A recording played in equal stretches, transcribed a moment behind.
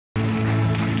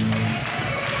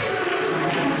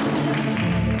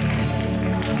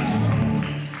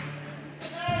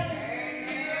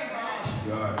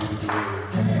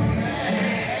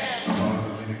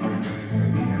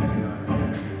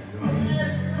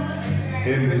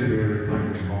in this very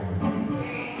present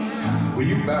moment. Will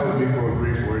you bow with me for a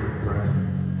brief word of prayer?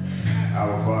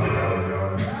 Our Father, our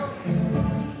God,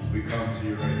 we come to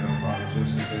you right now, Father,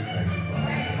 just to say thank you,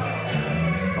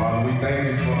 Father. Father, we thank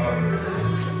you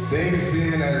for things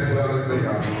being as well as they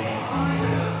are,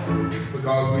 Lord,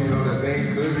 because we know that things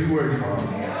could be worse, Father.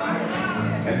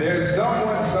 And there's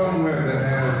someone somewhere that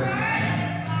has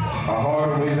a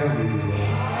harder way than we do, Lord.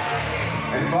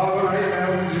 And Father, right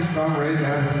now, we just come right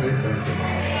now to say thank you,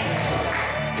 Lord.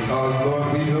 Because, Lord,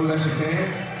 we know that you can,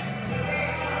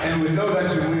 and we know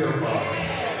that you will, Father.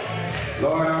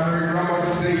 Lord, I heard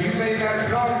Grandmother say, you may not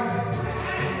come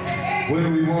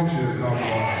when we want you to come,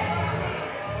 Lord.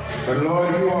 But Lord,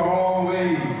 you are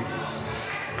always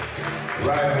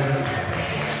right on time.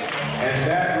 And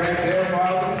that right there,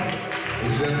 Father,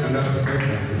 is just enough to say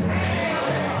thank you, Lord.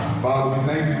 Father, we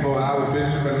thank you for our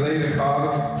bishop and lady,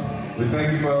 Father. We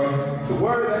thank you for the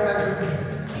word that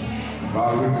happened.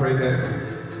 Father, we pray that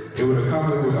it would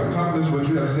accomplish what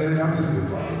you have set it out to do,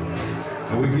 Father.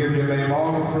 And we give your name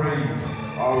all the praise,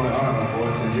 all the honor for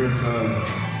us in your Son,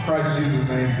 Christ Jesus'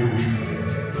 name, do we pray.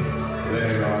 Let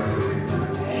God say,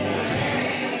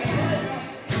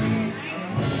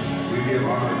 we give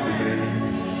honor today.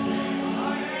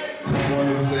 Someone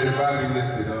who said, if I be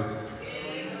lifted up,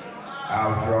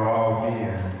 I'll draw all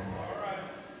men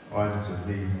unto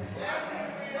me.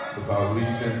 Because we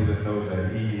simply know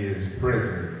that he is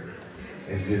present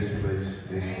in this place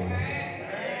this morning.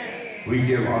 We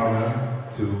give honor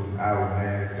to our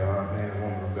man of God, man and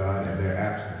woman of God in their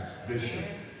absence, Bishop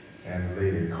and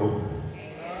Lady Copeland.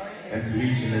 And to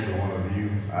each and every one of you,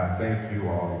 I thank you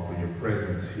all for your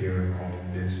presence here on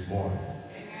this morning.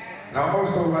 And I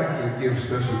also like to give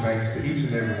special thanks to each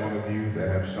and every one of you that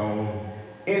have shown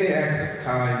any act of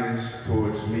kindness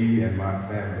towards me and my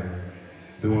family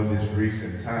during this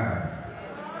recent time.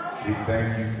 We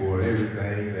thank you for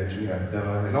everything that you have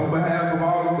done. And on behalf of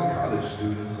all of the college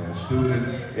students and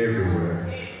students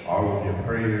everywhere, all of your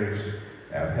prayers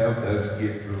have helped us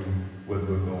get through what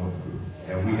we're going through.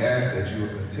 And we ask that you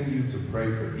will continue to pray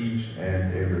for each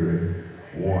and every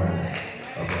one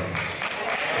of us.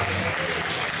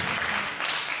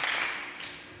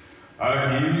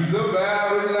 He's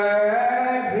about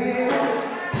like him.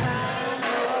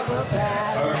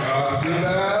 Across the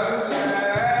battle.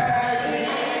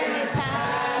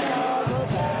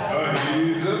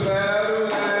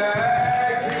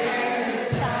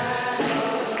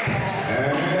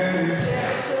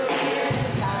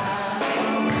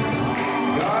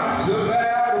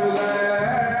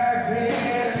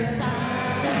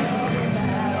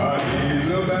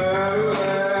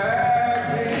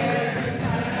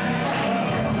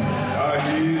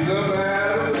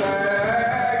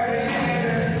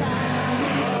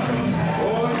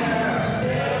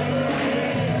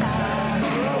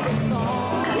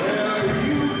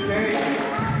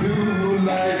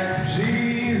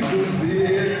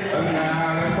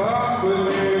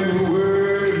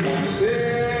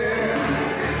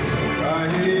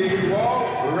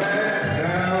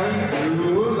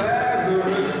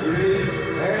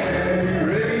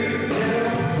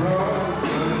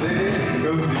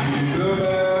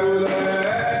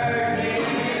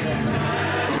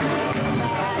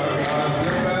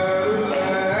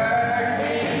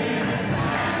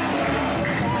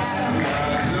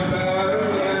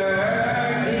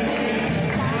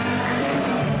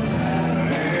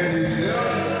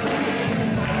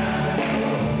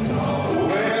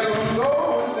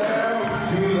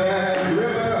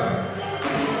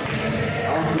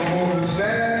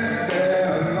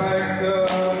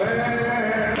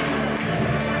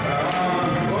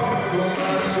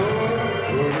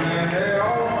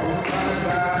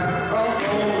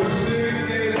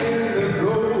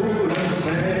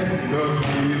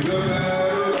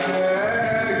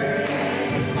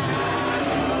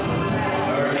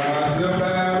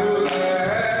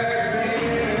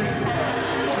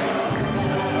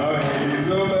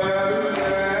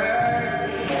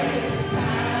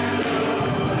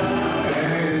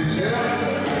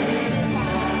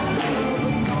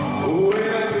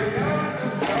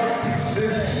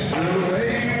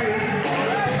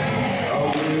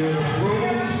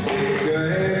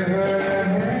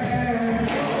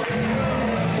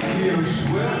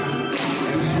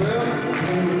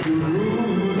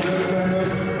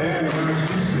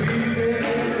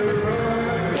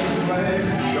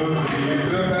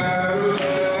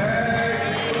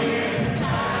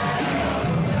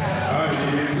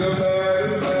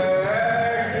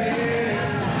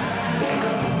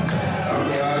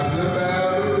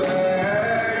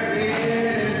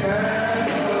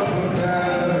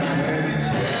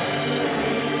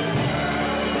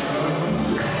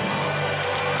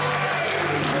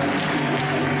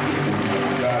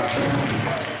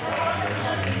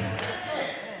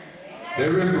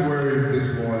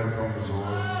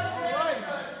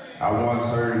 I once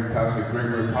heard Pastor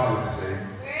Gregory Pollard say,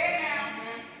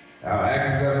 "I'll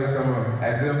act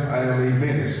as if I am a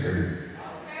minister,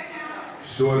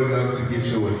 short enough to get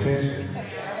your attention,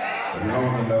 but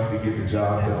long enough to get the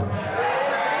job done."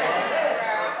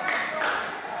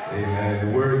 Amen.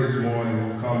 The word this morning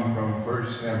will come from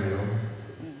 1 Samuel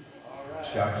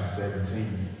chapter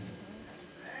 17.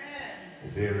 A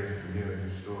very familiar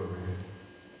story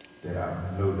that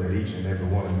I know that each and every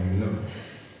one of you know.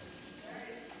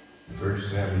 1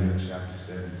 Samuel chapter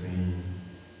 17.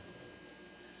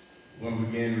 We'll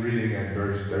begin reading at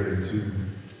verse 32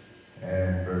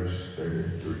 and verse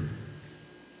 33.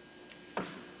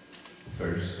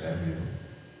 1 Samuel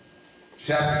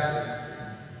chapter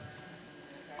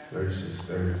 17, verses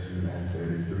 32 and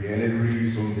 33. And it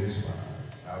reads on this wise.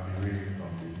 I'll be reading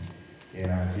from the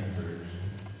NIV version.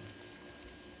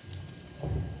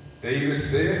 David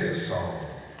said to Saul,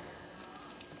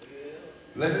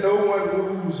 "Let no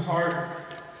one lose heart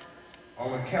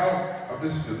on account of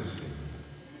this Philistine.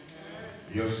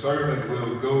 Your servant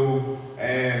will go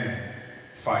and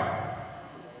fight."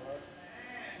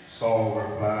 Saul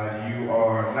replied, "You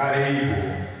are not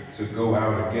able to go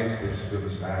out against this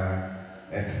Philistine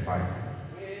and fight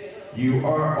him. You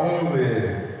are only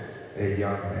a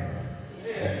young man,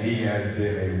 and he has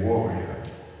been a warrior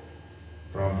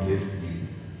from his youth."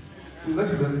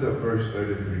 Let's lift up verse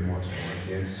 33 once more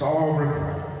again. Saul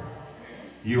replied,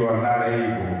 "You are not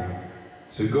able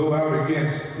to go out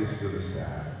against this Philistine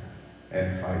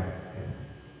and fight him.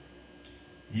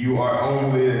 You are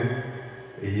only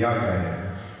a young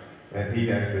man, and he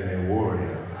has been a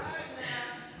warrior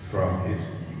from his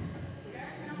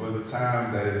youth." For the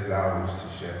time that it is ours to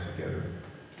share together,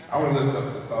 I want to lift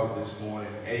up the thought this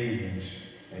morning: age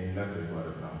ain't nothing but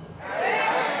a number.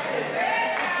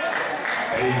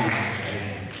 Age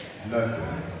ain't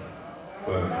nothing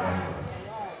but a number.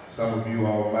 Some of you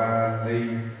all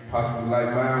may possibly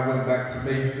like mine, went back to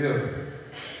May 5th,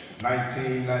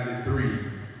 1993,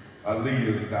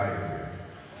 Aaliyah's diary.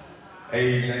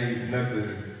 Age ain't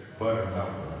nothing but a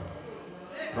number.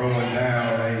 Throwing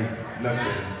down ain't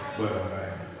nothing but a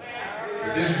man.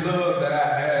 But this love that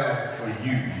I have for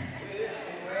you,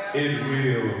 it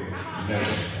will never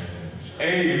change.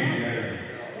 Age ain't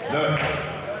nothing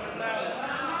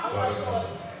but a number.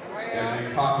 There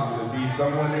may possibly be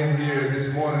someone in here this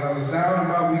morning on the sound of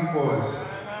my weak voice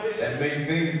that may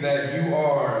think that you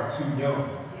are too young.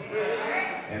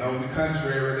 And on the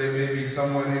contrary, there may be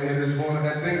someone in here this morning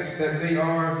that thinks that they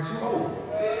are too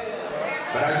old.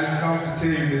 But I just come to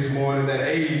tell you this morning that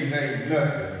age ain't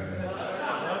nothing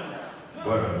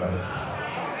but a number.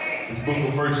 This book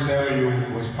of 1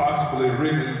 Samuel was possibly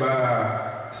written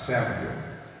by Samuel.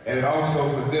 And it also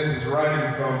possesses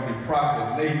writing from the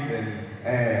prophet Nathan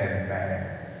and man.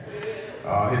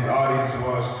 His audience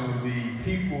was to the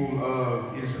people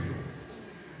of Israel.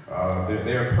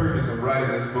 Their purpose of writing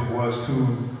this book was to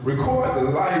record the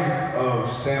life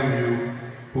of Samuel,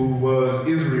 who was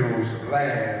Israel's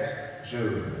last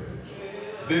judge.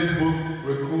 This book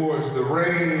records the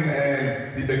reign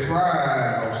and the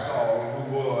decline of Saul,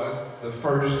 who was the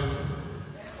first.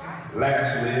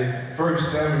 Lastly, 1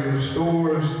 Samuel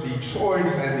stores the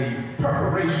choice and the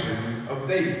preparation of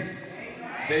David.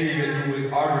 David, who is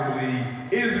arguably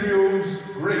Israel's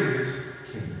greatest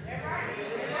king.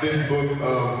 This book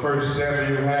of 1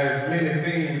 Samuel has many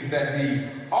things that the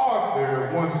author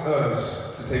wants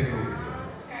us to take notice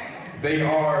of. They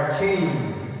are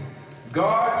king,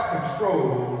 God's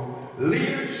control,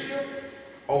 leadership,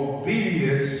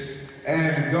 obedience,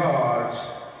 and God's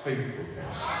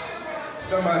faithfulness.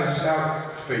 Somebody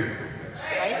shout faithfulness.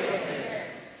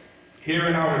 Here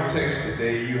in our text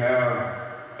today, you have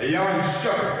a young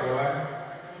shepherd boy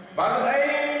by the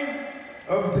name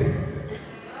of David.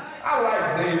 I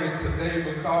like David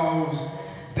today because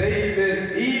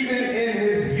David, even in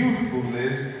his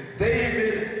youthfulness,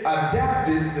 David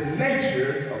adapted the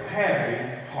nature of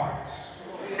having heart.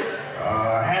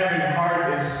 Having heart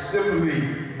is simply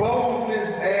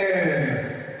boldness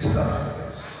and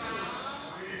toughness.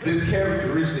 This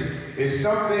characteristic is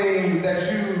something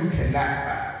that you cannot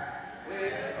buy.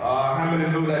 How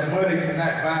many know that money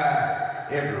cannot buy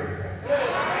everything?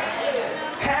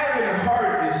 Having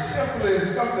heart is simply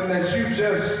something that you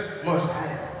just must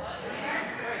have.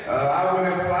 I would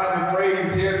imply the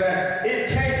phrase here that it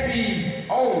can't be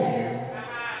on you,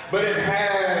 but it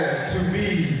has to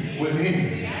be within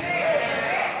you.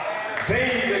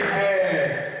 David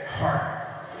had heart.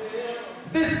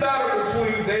 This battle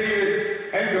between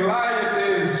David and Goliath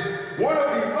is one of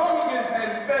the longest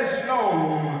and best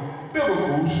known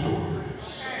biblical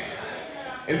stories.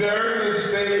 In the early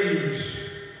stage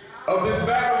of this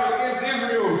battle against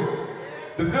Israel,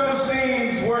 The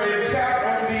Philistines were encamped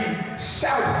on the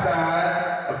south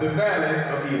side of the valley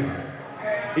of Elah.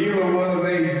 Elah was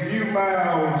a few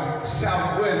miles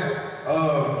southwest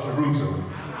of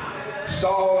Jerusalem.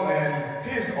 Saul and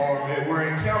his army were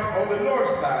encamped on the north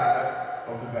side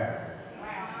of the valley.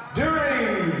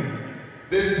 During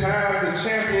this time, the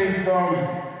champion from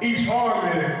each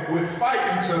army would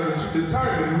fight each other to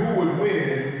determine who would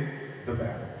win the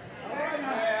battle.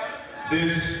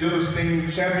 This Philistine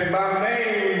champion by the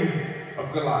name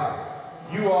of Goliath.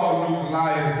 You all know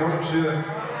Goliath, don't you?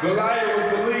 Goliath was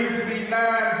believed to be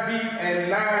 9 feet and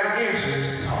 9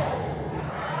 inches tall.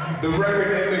 The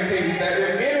record indicates that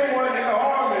if anyone in the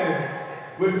army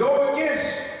would go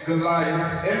against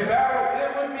Goliath in battle,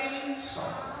 it would be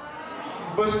Saul.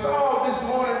 But Saul this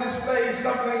morning displays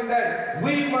something that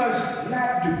we must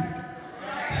not do.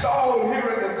 Saul,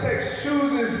 here in the text,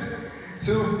 chooses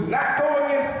to not go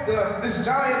against this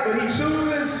giant, but he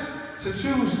chooses to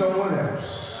choose someone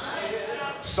else.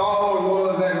 Saul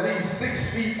was at least 6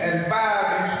 feet and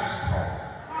 5 inches tall,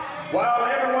 while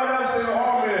everyone else in the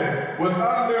army was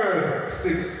under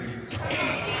 6 feet tall.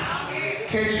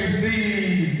 Can't you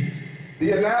see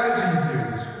the analogy here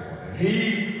this morning?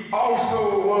 He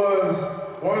also was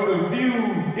one of the few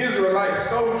Israelite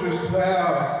soldiers to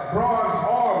have bronze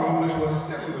armor, which was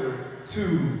similar to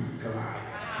Goliath.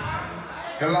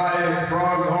 Goliath's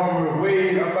bronze armor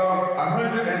weighed about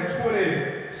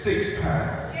 126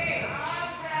 pounds.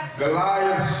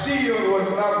 Goliath's shield was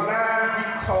about 9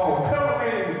 feet tall,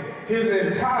 covering his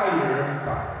entire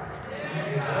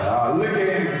body.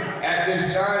 Looking at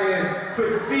this giant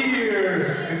put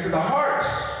fear into the hearts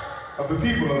of the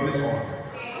people of this army.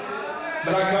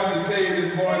 But I come to tell you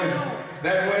this morning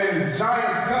that when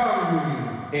giants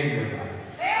come in your life,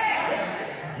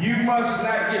 you must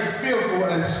not get fearful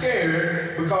and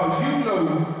scared, because you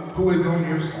know who is on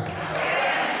your side.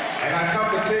 And I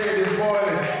come to tell you this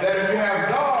morning that if you have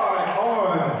God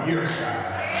on your side,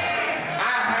 I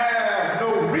have no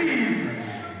reason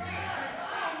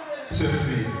to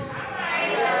fear.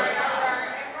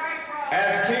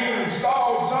 As King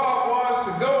Saul's job was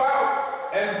to go out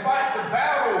and fight the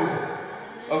battle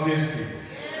of his people.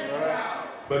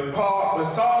 But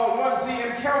Saul, once he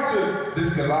encountered this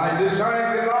Goliath, this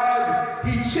giant Goliath,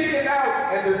 he chickened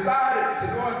out and decided to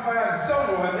go and find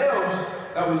someone else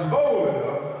that was bold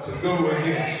enough to go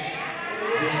against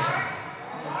this giant.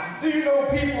 Do you know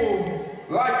people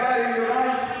like that in your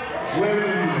life?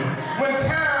 When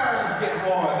times get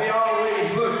hard, they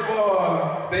always look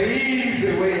for the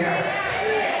easy way out.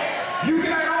 You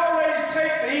cannot always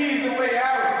take the easy way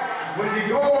out when you're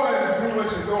going through what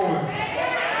you're going.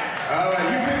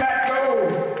 You cannot go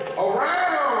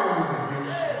around your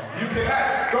storm. You cannot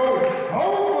go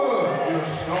over your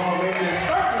storm, and you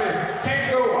certainly can't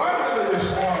go under your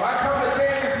storm. I come to tell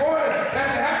you this morning that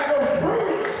you have to go through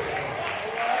it.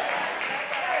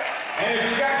 And if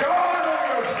you got God on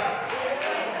your side,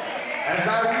 as I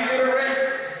reiterate,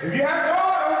 if you have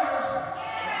God on your side,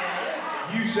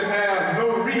 you should have no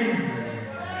reason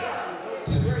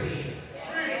to fear.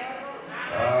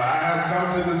 I have come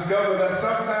to discover that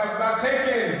sometimes by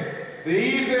taking the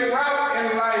easy route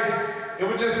in life, it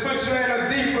would just put you in a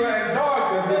deeper and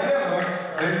darker dilemma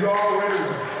than you already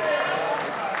were.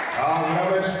 When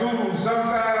I'm at school,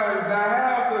 sometimes I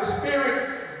have the spirit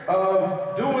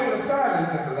of doing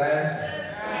assignments at the last minute.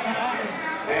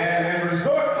 And in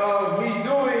result of me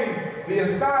doing the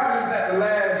assignments at the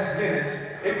last minute,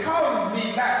 it causes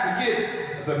me not to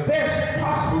get the best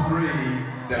possible grade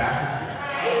that I can get.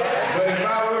 But if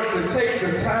I were to take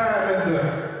the time and the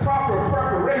proper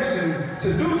preparation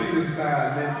to do the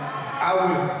assignment, I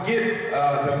would get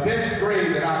the best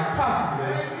grade that I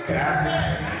possibly could ask.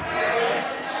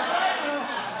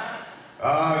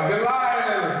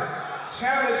 Goliath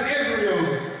challenged Israel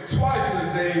twice a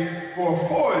day for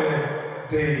 40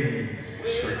 days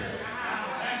straight.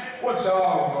 What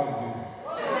y'all gonna do?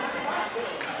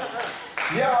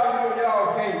 Y'all know y'all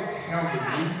can't handle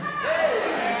me.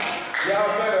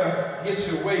 Y'all better get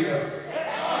your weight up.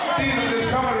 These are just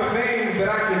some of the things that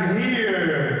I can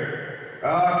hear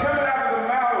coming out of the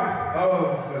mouth of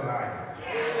Goliath.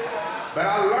 But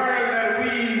I learned that we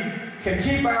can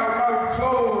keep our mouth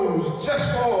closed just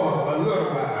for a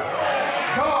little while.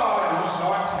 God will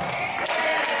start talking.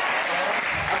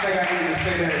 I think I need to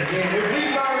say that again. If we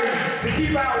learn to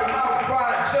keep our mouth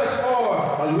quiet just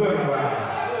for a little while,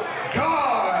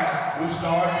 God will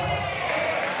start talking.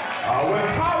 When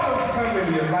problems come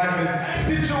in your life and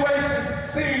situations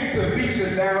seem to beat you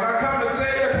down, I come to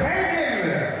tell you, hang in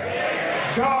there.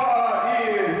 God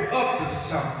is up to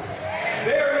something.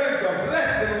 There is a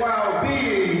blessing while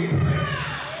being preached.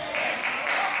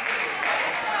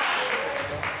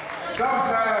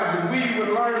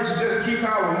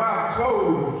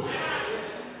 knows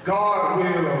God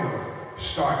will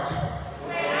start to.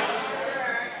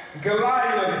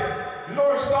 Goliath,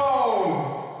 nor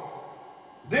Saul,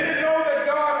 didn't know that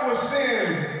God would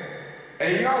send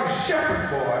a young shepherd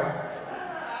boy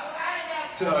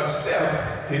to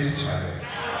accept his challenge.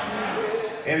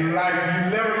 In life, you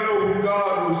never know who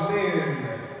God will send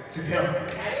to help.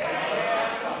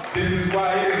 This is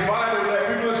why it is vital that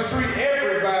we must treat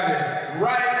everybody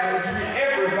right and we treat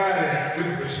everybody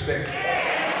with respect.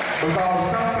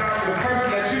 Because sometimes the person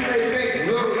that you may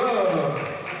think will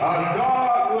love,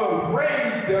 God will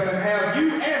raise them and have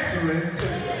you answering to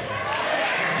them.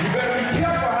 You better be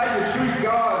careful how you treat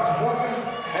God's woman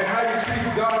and how you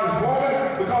treat God's woman,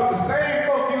 because the same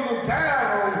folk you look down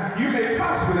on, you may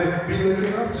possibly be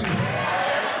looking up to.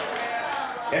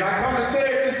 And I come to tell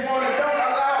you this morning, don't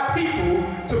allow people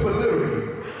to belittle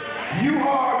you. You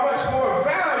are much more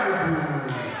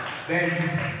valuable than you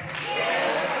think.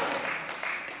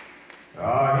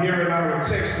 Here in our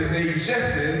text today,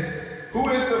 Jesse, who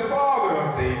is the father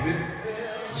of David,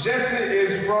 Jesse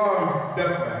is from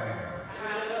Bethlehem.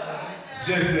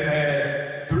 Jesse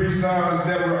had 3 sons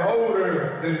that were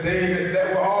older than David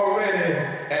that were already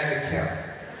at the camp,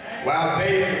 while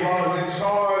David was in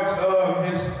charge of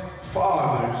his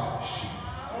father's sheep.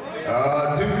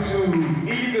 Due to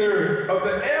either of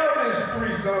the eldest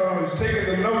 3 sons taking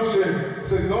the notion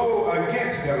to go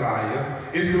against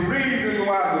Goliath is the reason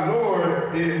why the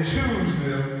Lord didn't choose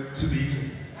them to be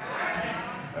king.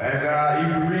 As I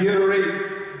even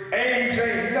reiterate, age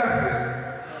ain't nothing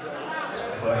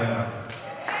but enough.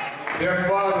 Their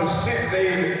father sent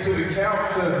David to the camp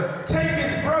to take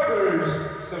his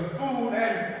brothers some food,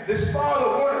 and this father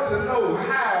wanted to know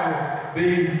how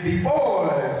the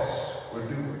boys were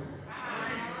doing.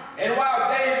 And while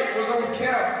David was on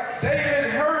camp,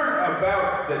 David heard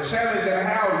about the challenge and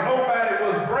how nobody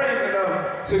was brave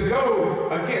enough to go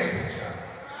against the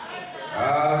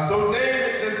challenge. So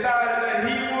David decided that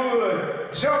he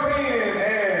would jump in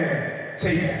and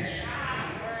take action.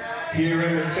 Here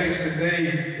in the text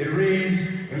today, it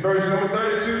reads in verse number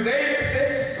 32, David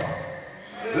said to Saul,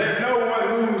 "Let no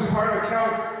one lose heart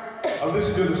account of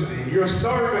this Philistine. Your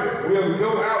servant will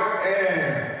go out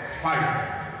and fight him."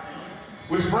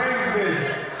 Which brings me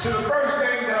to the first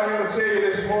thing that I want to tell you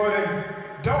this morning.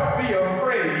 Don't be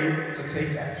afraid to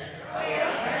take action.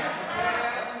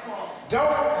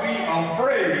 Don't be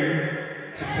afraid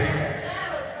to take action.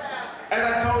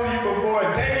 As I told you before,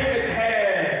 David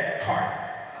had heart.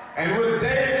 And with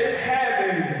David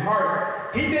having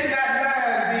heart, he did not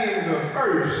mind being the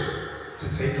first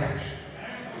to take action.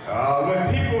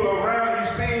 When people around you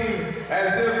seem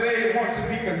as if they want to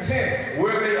be content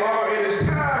where they are, it is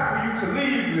time for you to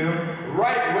leave them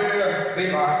right where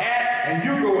they are at, and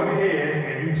you go ahead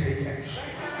and you take action.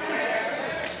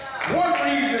 One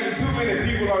reason too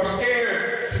many people are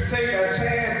scared to take a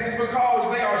chance is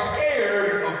because they are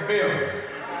scared of failure.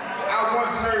 I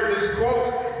once heard this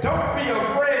quote, "Don't be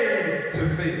afraid to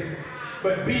fail,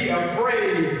 but be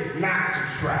afraid not to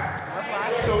try."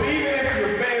 So even if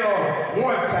you fail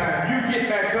one time, you get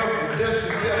back up and dust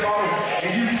yourself off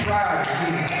and you try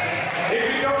again.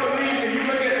 If you don't believe me, you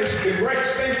look at the great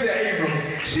Stacey Abrams.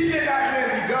 She did not win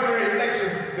the governor's election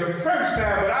the first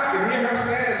time, but I could hear her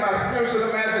saying in my spiritual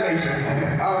imagination,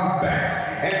 "I'm back."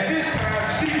 And this time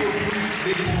she will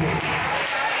be victorious.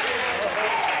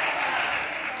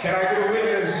 Can I get a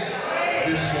witness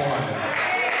this morning?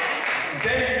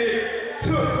 David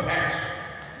took action.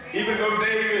 Even though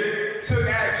David took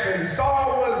action,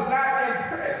 Saul was not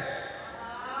impressed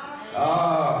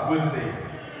with David.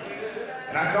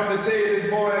 And I come to tell you this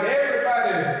morning,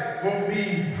 everybody won't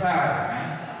be proud of you.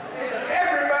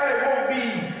 Everybody won't be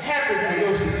happy for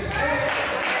your success.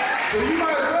 So you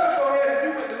might as well go ahead and do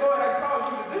what the Lord has called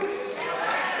you to do.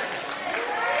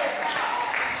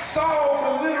 Saul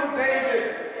belittled David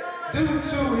due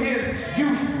to his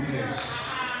youthfulness.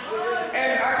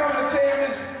 And I come to tell you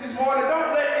this morning,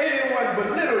 don't let anyone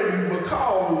belittle you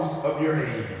because of your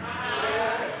age.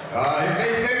 If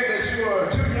they think that you are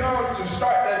too young to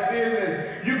start that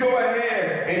business, you go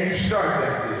ahead and you start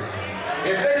that business.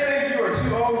 If they think you are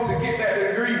too old to get that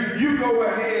degree, you go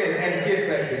ahead and get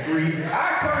that degree.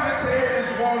 I come to tell you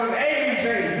this morning, age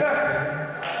ain't nothing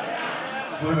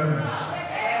but enough.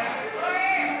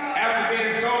 After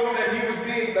being told that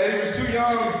he was too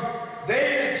young,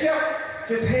 David kept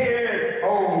his head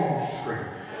on straight.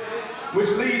 Which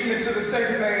leads me to the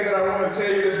second thing that I want to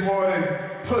tell you this morning.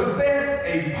 Possess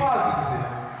a positive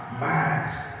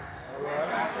mindset.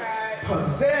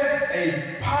 Possess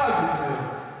a positive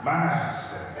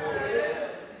mindset.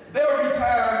 There will be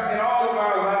times in all of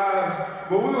our lives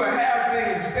where we will have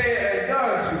things said and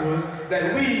done to us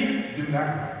that we do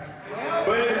not like.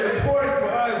 But it is important for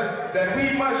us that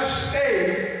we must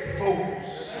stay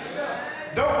focused.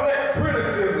 Don't let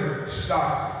criticism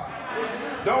stop you.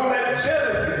 Don't let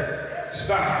jealousy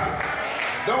stop you.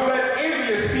 Don't let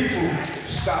envious people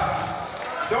stop you.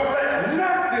 Don't let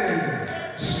nothing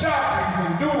stop you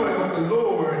from doing what the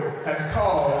Lord has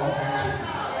called you to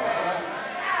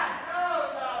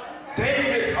do.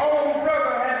 David's own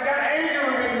brother had got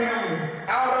angry with him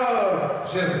out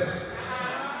of jealousy.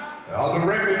 The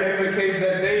record indicates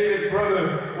that David's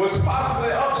brother was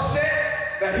possibly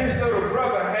upset that his little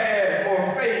brother had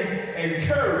more faith and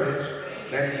courage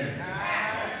than he.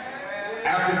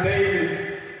 After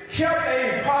David kept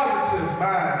a positive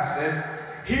mindset,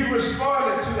 he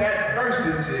responded to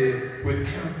adversity with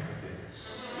confidence.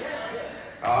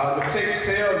 The text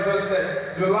tells us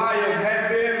that Goliath had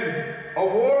been a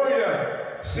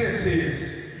warrior since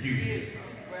his youth.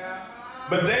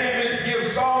 But David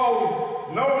gives Saul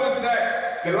notice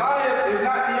that Goliath is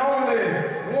not the only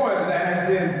one that has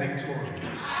been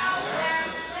victorious.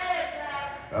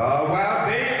 While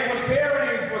David was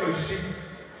caring for the sheep,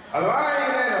 a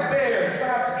lion and a bear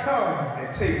tried to come and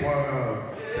take one of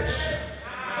the sheep.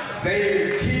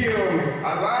 David killed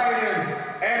a lion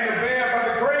and the bear by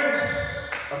the grace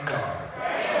of God.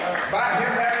 By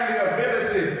him having the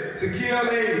ability to kill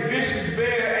a vicious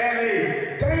bear and a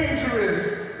dangerous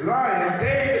lion,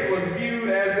 David was viewed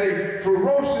as a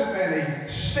ferocious and a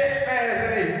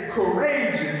steadfast and a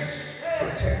courageous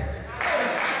protector.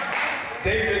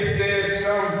 David said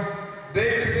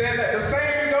that the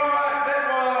same God that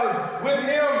was with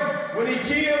him when he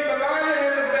killed the lion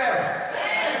and the bear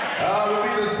will be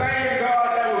the same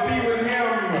God that will be with him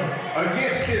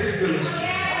against his Philistines.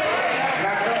 And I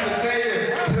come to tell you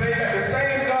today that the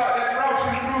same God that brought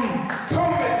you through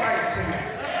COVID-19,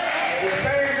 the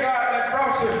same God that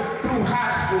brought you through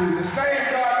high school, the same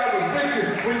God that was with you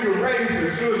when you raised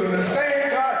your children, the same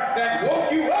God that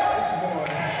woke you up this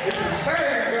morning, it's the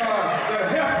same God that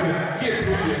helped you get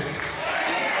through this.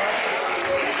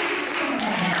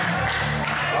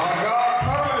 Our God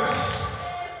promised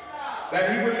that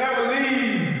he would never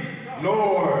leave,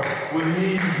 nor would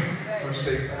he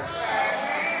forsake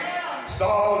us.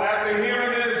 Saul, after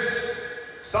hearing this,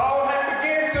 Saul had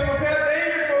begun to prepare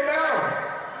David for battle.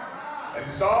 And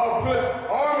Saul put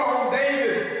armor on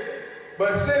David,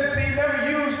 but since he never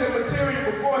used the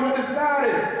material before, he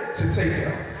decided to take it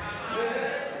off.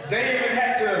 David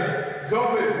had to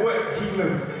go with what he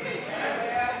knew.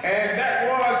 And that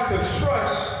was to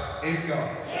trust in God.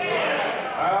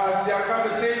 See, I come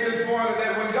to tell you this morning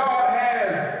that when God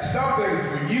has something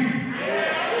for you,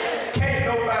 can't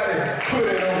nobody put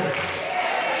it on.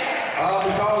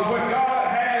 Because what God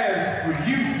has for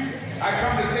you, I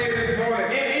come to tell you this morning,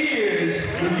 it is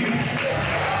for you.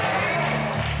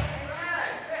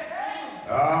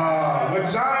 When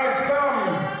giants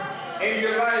come in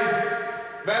your life,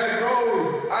 Valley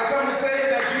Grove, I come to tell you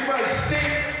that you must stick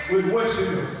with what you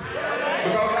do.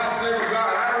 Because I serve a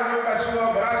God, I don't know about you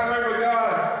all, but I serve a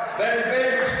God that is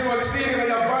able to do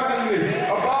exceedingly abundantly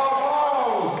above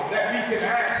all that we can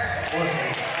ask or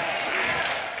think.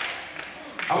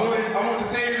 I want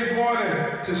to tell you this morning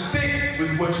to stick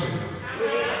with what you do.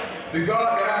 The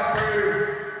God that I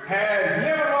serve has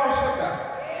never lost a battle.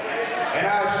 And I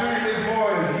assure you this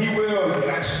morning, he will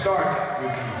not start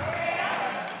with you.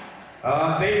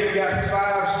 David got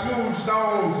 5 smooth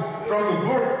stones from the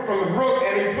brook,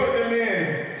 and he put them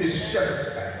in his shepherd's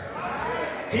bag.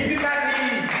 He did not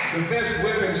need the best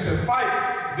weapons to fight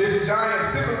this giant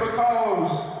simply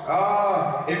because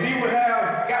if he would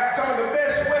have got some of the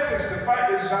best weapons to fight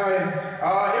this giant,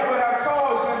 it would have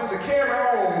caused him to carry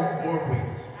on more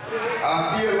weight.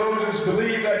 Theologians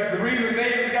believe that the reason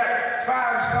David got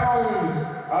 5 stones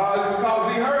is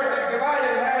because he heard that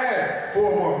Goliath had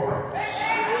 4 more brothers.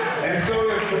 And so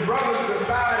if the brothers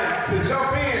decided to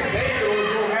jump in, David was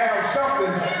going to have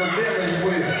something for them as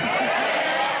well.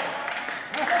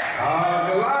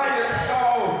 Goliath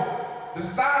saw the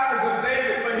size of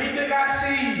David, but he did not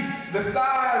see the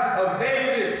size of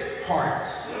David's heart.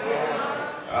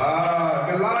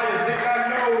 Goliath did not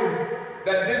know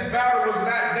that this battle was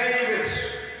not David's,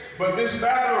 but this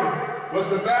battle was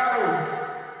the battle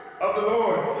of the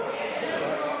Lord.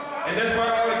 And that's why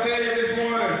I want to tell you this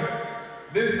morning,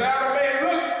 this battle may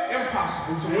look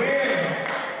impossible to win,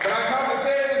 but I come to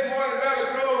tell you this morning, Valley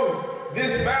Grove,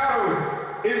 this battle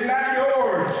is not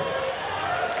yours.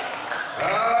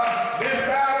 This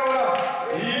battle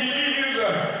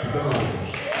is the Lord's.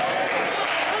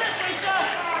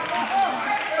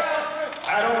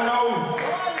 I don't know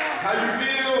how you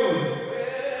feel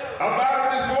about it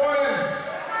this morning.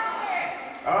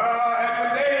 And when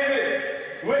David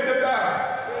went to battle,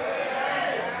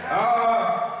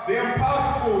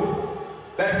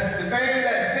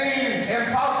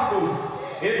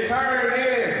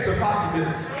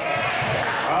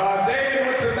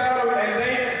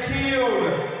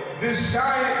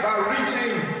 giant by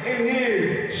reaching in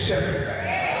his shepherd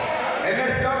bag. And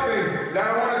that's something that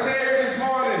I want to tell you this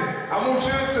morning. I want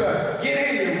you to get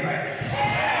in your bag.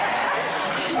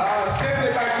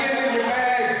 Simply by getting in your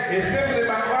bag is simply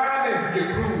by finding your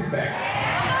groove bag.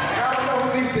 And I don't know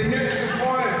who needs to hear this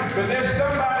morning, but there's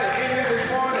somebody in here this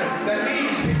morning that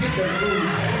needs to get their groove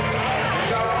bag. And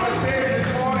so I want to tell you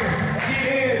this morning, get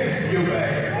in your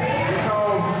bag.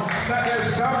 Because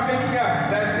there's something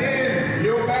that's in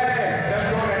your bag that's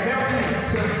going to help you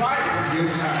to fight your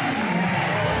time.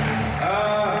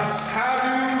 How do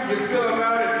you feel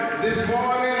about it this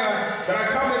morning? But I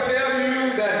come to tell you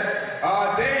that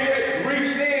David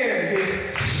reached in his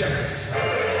shepherd.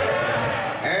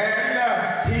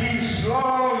 And he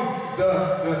slung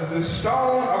the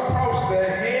stone across the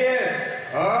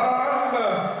head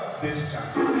of this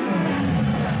giant.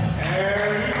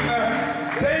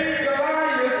 And David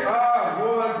Goliath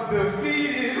was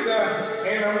defeated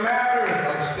in a matter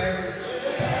of seconds.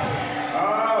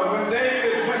 When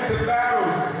David went to battle,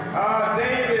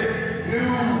 David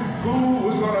knew who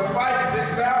was going to fight this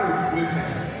battle with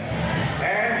him.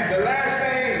 And the last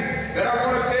thing that I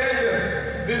want to tell you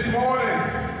this morning,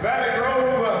 Valley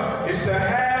Grove, is to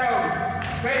have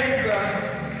faith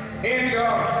in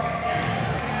God.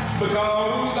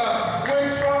 Because when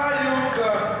trials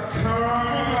come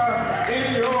in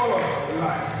your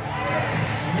life,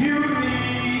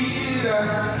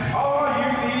 all you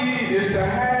need is to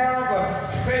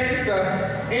have faith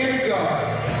in God.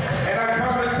 And I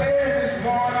come to tell you this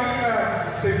morning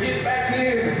to get back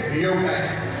in your bag.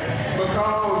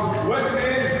 Because what's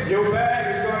in your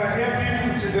bag is going to help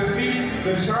you to defeat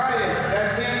the giant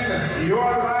that's in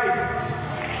your life.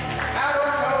 I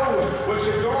don't know what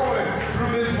you're going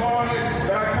through this morning,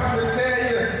 but I come to tell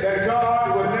you that God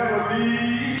will never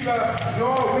leave,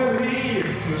 nor will he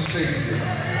forsake you.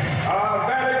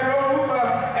 Valley Grove,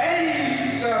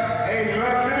 age ain't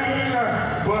nothing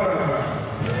but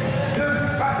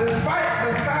despite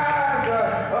the size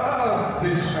of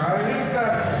this giant,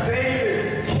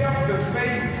 David kept the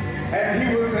faith and he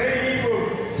was able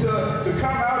to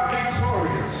come out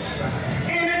victorious.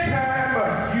 Anytime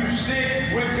you stick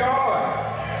with God,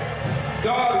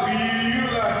 God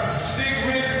will stick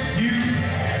with you.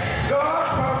 God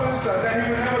promised that he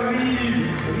would never leave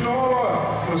nor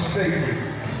forsake you.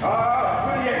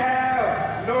 When you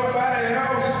have nobody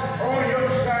else on your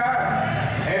side,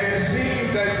 and it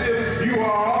seems as if you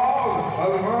are all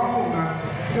alone,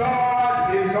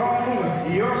 God is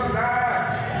on your side.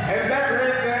 And that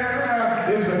right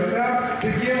there is enough to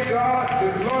give God the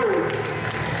glory.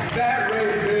 That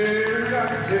right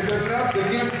there is enough to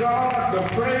give God the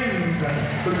praise,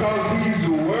 because he's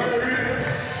worthy.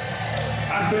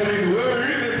 I said he's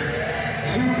worthy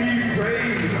to be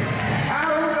praised. I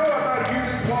don't know about you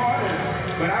this morning,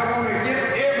 but I want to get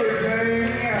everything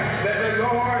that the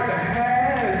Lord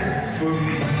has for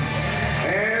me.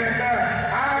 And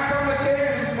I come to tell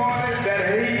you this morning that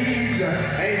age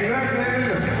ain't nothing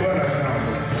but a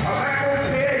number. I'm not going to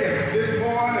tell you this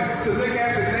morning to look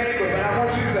at your neighbor, but I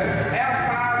want you to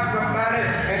F5 somebody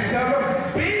and tell them,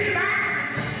 be not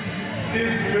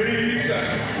dismayed,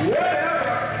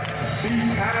 whatever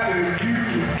betide you,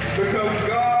 because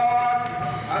God,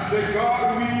 I said, God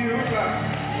will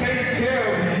take care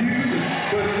of you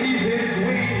beneath his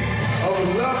wing of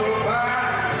love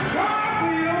abide. God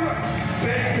will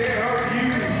take care of you.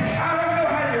 I don't know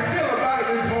how you feel about it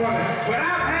this morning, but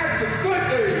I've had some good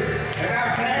days and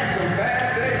I've had some bad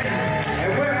days. And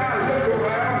when I look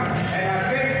around and I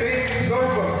think things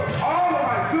over, all of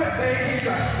my good days,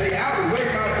 they outweigh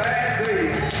my bad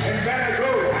days. And better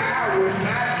go, I would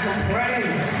not complain.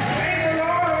 Ain't the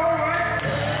Lord all right?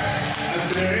 I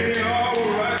said, ain't it all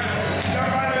right?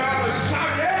 Somebody ought to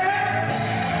shout, yeah!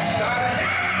 Shout it,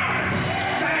 yeah!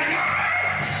 Shout it,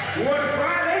 yeah! One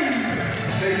Friday,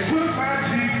 they took my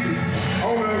Jesus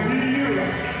on a hill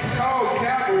called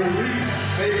Calvary.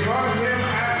 They brought him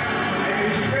out and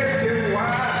they stretched him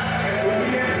wide. And for me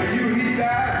and for you, he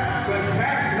died. But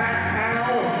that's not how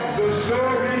the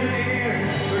story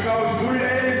ends. Because 3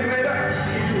 days later,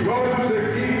 he rose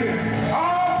again.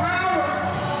 All power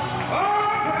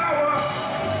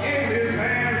in his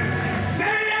hand.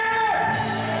 Say yes!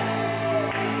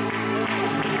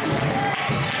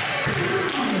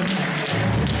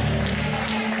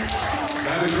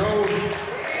 Valley Grove,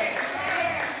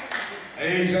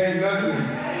 age ain't nothing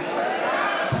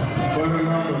but a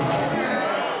number.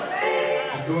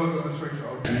 The doors of the church are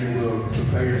open. You will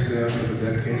prepare yourself for the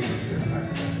dedication of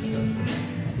tonight.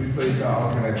 We place our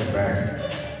offering at the back.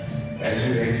 As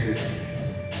you exit,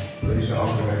 place your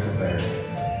offering at the back.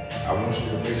 I want you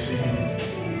to make sure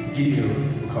you give,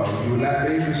 because you will not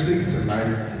be able to sleep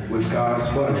tonight with God's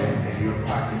money in your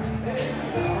pocket.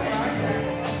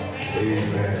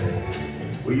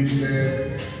 Amen. Will you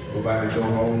stand? We're about to go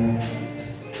home.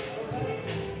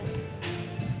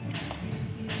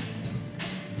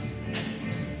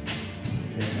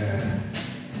 Amen.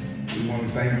 We want to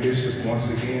thank Bishop once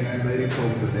again and Lady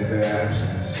Copeland in their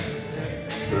absence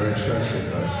for entrusting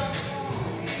us.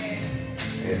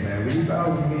 Amen. Will you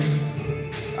bow with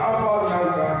me? Our Father, our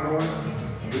God, Lord,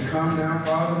 we come now,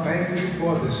 Father, thank you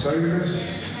for the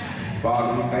service.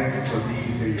 Father, we thank you for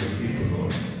these here, your people,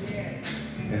 Lord.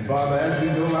 And Father, as we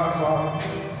go out,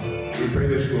 Father, we pray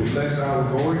that you will bless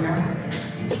our going out.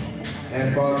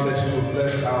 And Father, that you will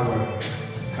bless our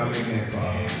coming in,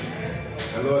 Father.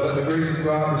 And Lord, let the grace of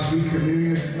God, the sweet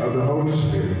communion of the Holy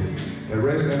Spirit, that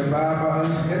rest and abide by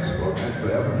us henceforth and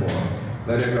forevermore.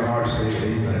 Let every heart say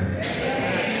amen.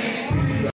 Peace